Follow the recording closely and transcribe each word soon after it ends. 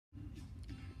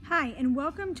Hi, and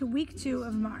welcome to week 2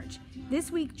 of March. This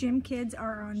week, gym kids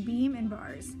are on beam and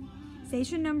bars.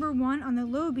 Station number 1 on the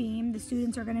low beam, the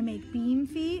students are going to make beam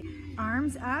feet,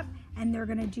 arms up, and they're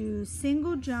going to do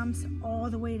single jumps all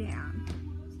the way down.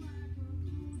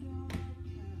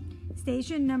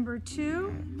 Station number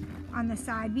 2, on the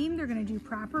side beam, they're going to do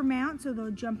proper mount, so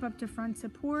they'll jump up to front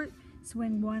support,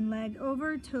 swing one leg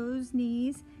over, toes,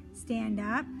 knees, stand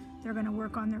up. They're going to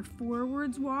work on their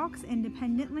forwards walks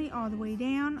independently all the way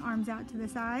down, arms out to the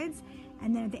sides,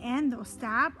 and then at the end they'll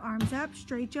stop, arms up,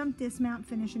 straight jump, dismount,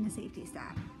 finish in a safety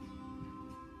stop.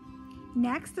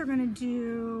 Next, they're going to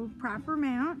do proper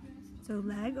mount, so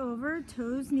leg over,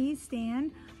 toes, knees,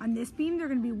 stand. On this beam, they're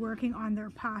going to be working on their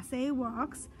passe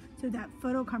walks, so that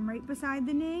foot will come right beside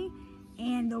the knee,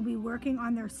 and they'll be working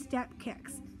on their step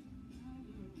kicks.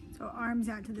 So arms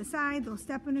out to the side, they'll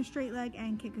step on a straight leg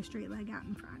and kick a straight leg out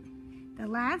in front. The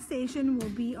last station will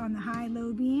be on the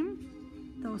high-low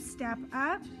beam. They'll step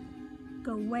up,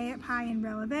 go way up high in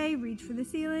releve, reach for the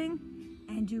ceiling,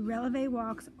 and do releve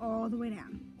walks all the way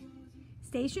down.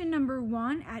 Station number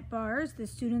 1 at bars, the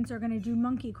students are going to do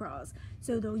monkey crawls.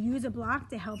 So they'll use a block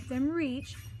to help them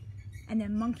reach, and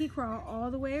then monkey crawl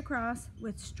all the way across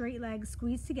with straight legs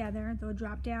squeezed together. They'll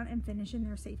drop down and finish in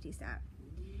their safety step.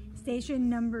 Station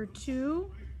number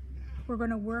 2, we're going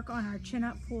to work on our chin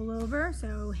up pull over.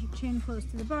 So chin close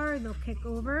to the bar, they'll kick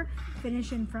over,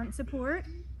 finish in front support,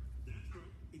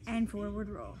 and forward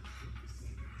roll.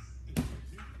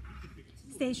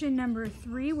 Station number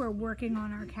 3, we're working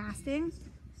on our casting.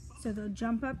 So they'll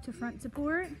jump up to front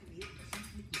support,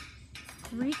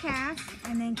 3 casts,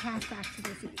 and then cast back to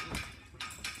their feet.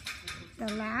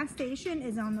 The last station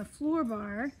is on the floor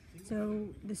bar. So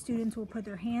the students will put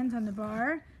their hands on the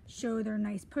bar, show their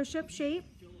nice push-up shape,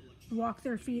 walk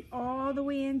their feet all the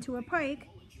way into a pike,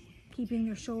 keeping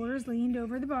their shoulders leaned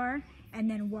over the bar, and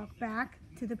then walk back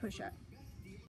to the push-up.